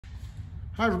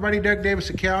Hi everybody, Doug Davis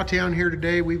at Cowtown here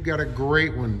today. We've got a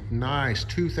great one, nice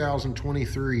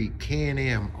 2023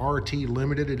 Can-Am RT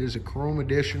Limited. It is a chrome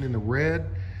edition in the red,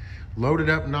 loaded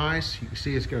up nice. You can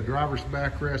see it's got a driver's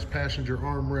backrest, passenger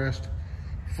armrest,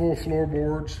 full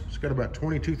floorboards. It's got about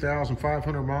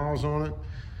 22,500 miles on it.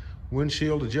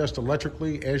 Windshield adjusts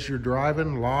electrically as you're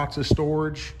driving, lots of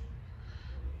storage.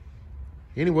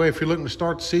 Anyway, if you're looking to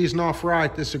start the season off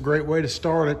right, this is a great way to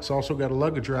start it. It's also got a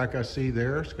luggage rack I see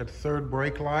there. It's got the third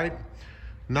brake light.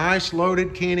 Nice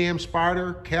loaded Can-Am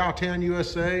Spyder, Cowtown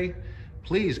USA.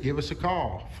 Please give us a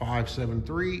call,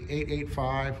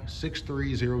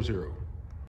 573-885-6300.